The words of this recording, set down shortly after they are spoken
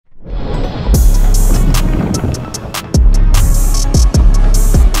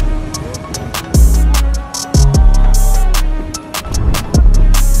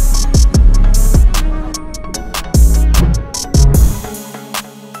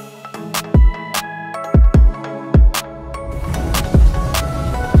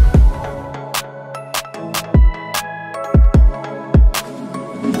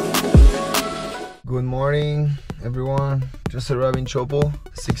just arrived in Teahupo'o,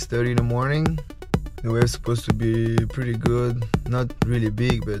 6:30 in the morning. The wave's supposed to be pretty good, not really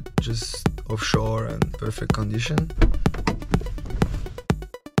big, but just offshore and perfect condition.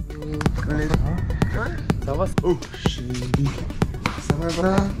 Ça va? Oh, chérie. Ça va,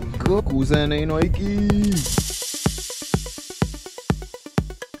 frère? Cousin et Noiki.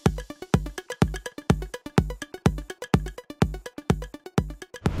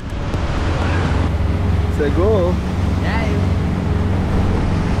 C'est go! Yeah.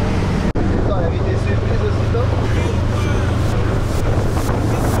 Attends, il y avait des surprises aussi, là?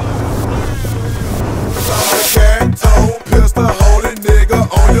 Pistol holding nigga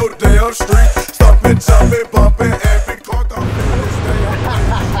on your damn street. Stomping, jumping, bumping, every car got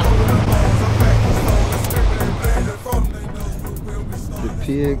The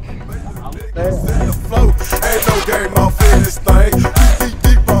pig. the flow. Ain't no game off in this thing.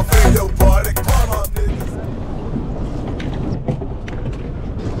 Deep off in your body. Come on, niggas.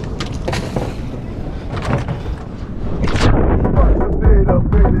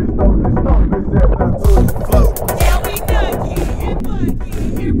 Up in this throat, this stomping, that's not to the flow. Yeah, we ducky and buggy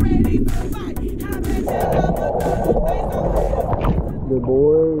and ready to fight. How the hell The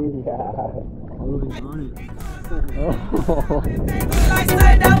boy. like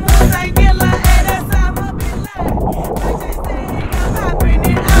say that was a killer and that's how I'm be like. I just said I'm hopping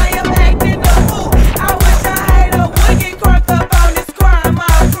and I am acting a fool. I wish I had a wicked crack up on this crime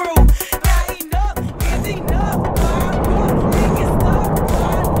all through. Now enough is enough.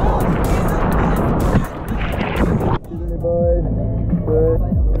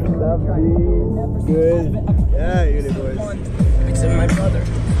 Good. Yeah, you boys. Except my brother.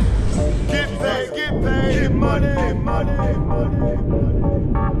 Get paid, get money, money, money.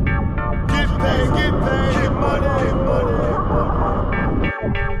 Get paid, get money, money, money.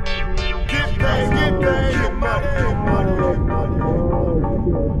 Get paid, money, money, money.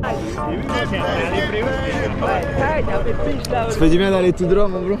 Ça fait du bien d'aller tout droit,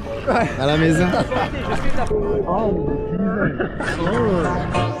 mon bro. À la maison.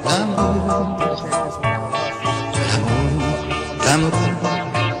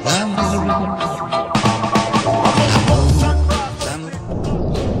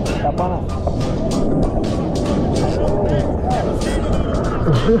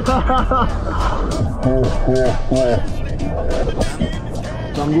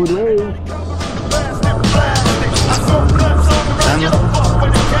 Some good way.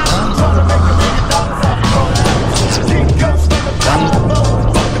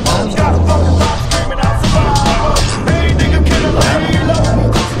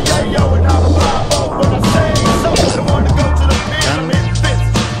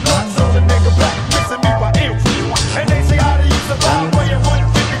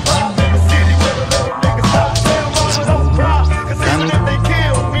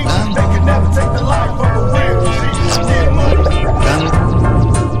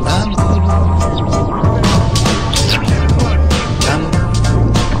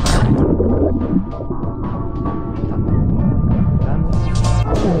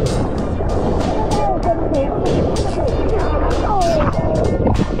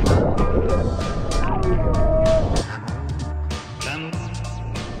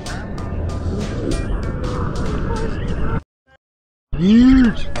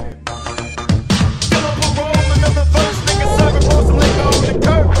 Huge.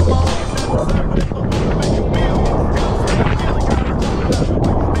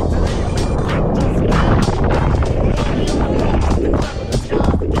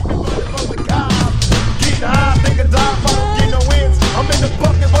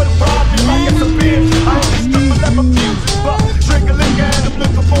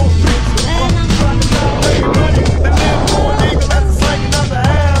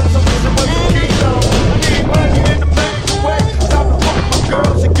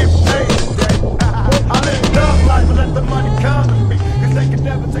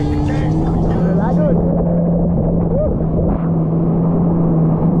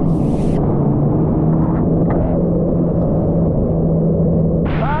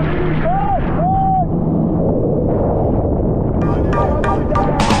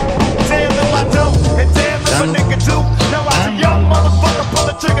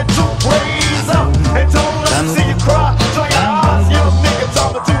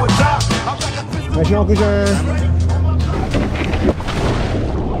 Merci mon cousin.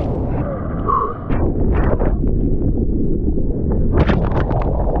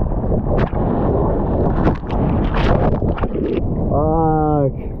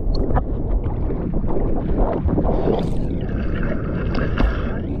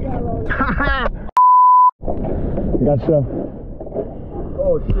 Gotcha.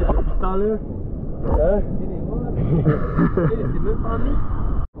 Oh shit, putain là. Hein? C'est même pas mis.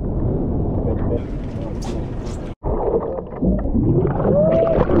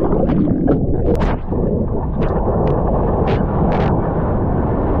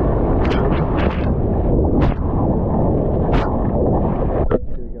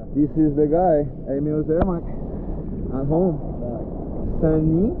 This is the guy, Emil's Airmac, at home.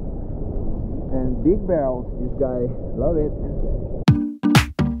 Sunny and big barrels, this guy, love it.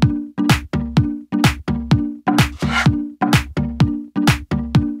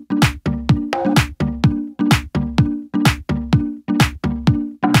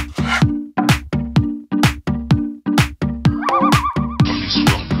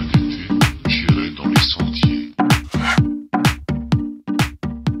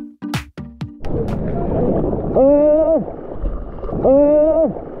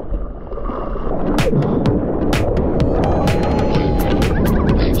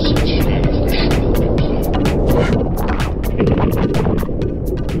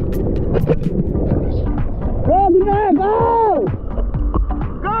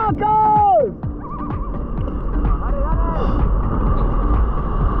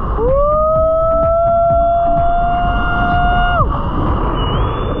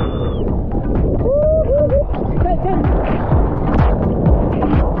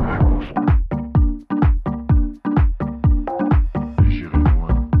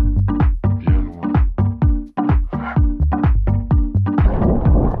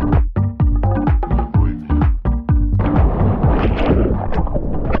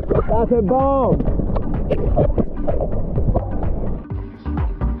 C'est bon.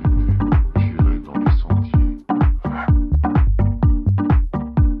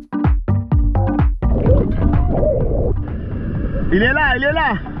 Il est là, il est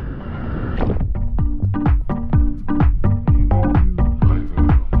là.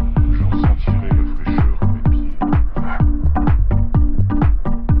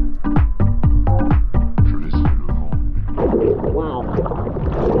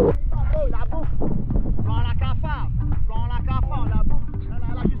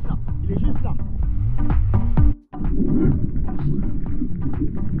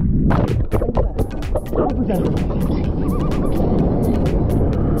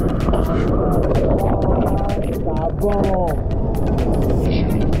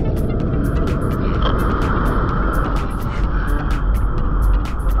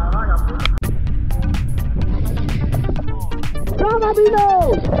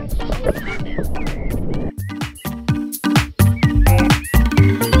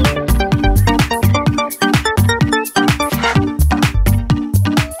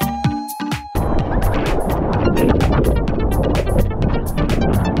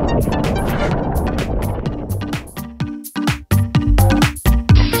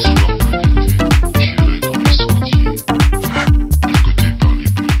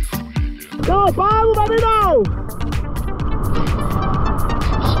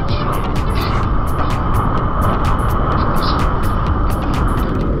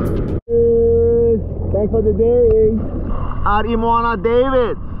 Thanks for the day. Iaorana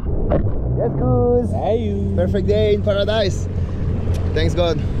David. Yes, Goose. Hey. Perfect day in paradise. Thanks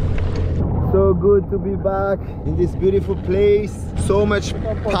God. So good to be back in this beautiful place. So much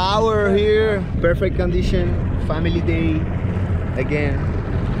power here. Perfect condition. Family day again.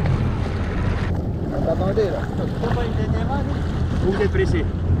 T'attendais là. Vous êtes pressé.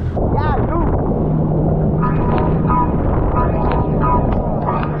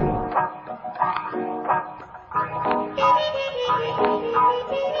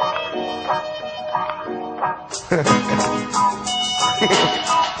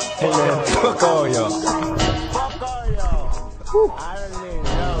 Fuck all y'all.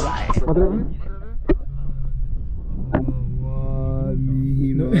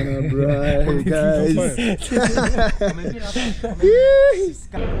 Right, guys.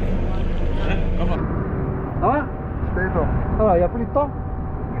 Alors, il n'y a plus de temps.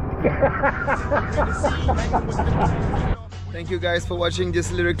 Thank you guys for watching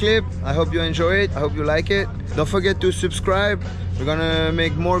this little clip. I hope you enjoy it. I hope you like it. Don't forget to subscribe. We're gonna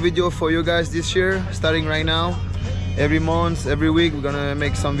make more videos for you guys this year, starting right now. Every month, every week, we're gonna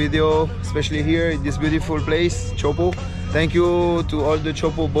make some video, especially here in this beautiful place, Teahupo'o. Thank you to all the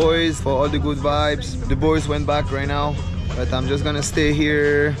Teahupo'o boys for all the good vibes. The boys went back right now, but I'm just gonna stay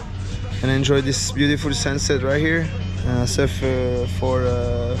here and enjoy this beautiful sunset right here. Surf for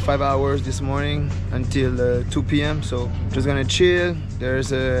 5 hours this morning until 2 p.m. So just gonna chill.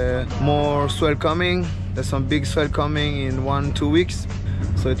 There's more swell coming. There's some big swell coming in 1-2 weeks.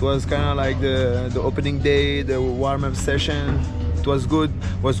 So it was kind of like the opening day, the warm-up session. It was good.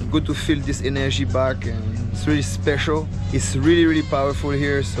 It was good to feel this energy back, and it's really special. It's really powerful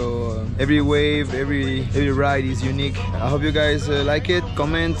here. So every wave, every ride is unique. I hope you guys like it.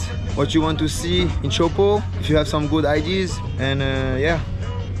 Comment what you want to see in Teahupo'o if you have some good ideas. And yeah,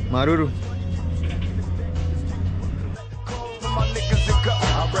 Mauruuru.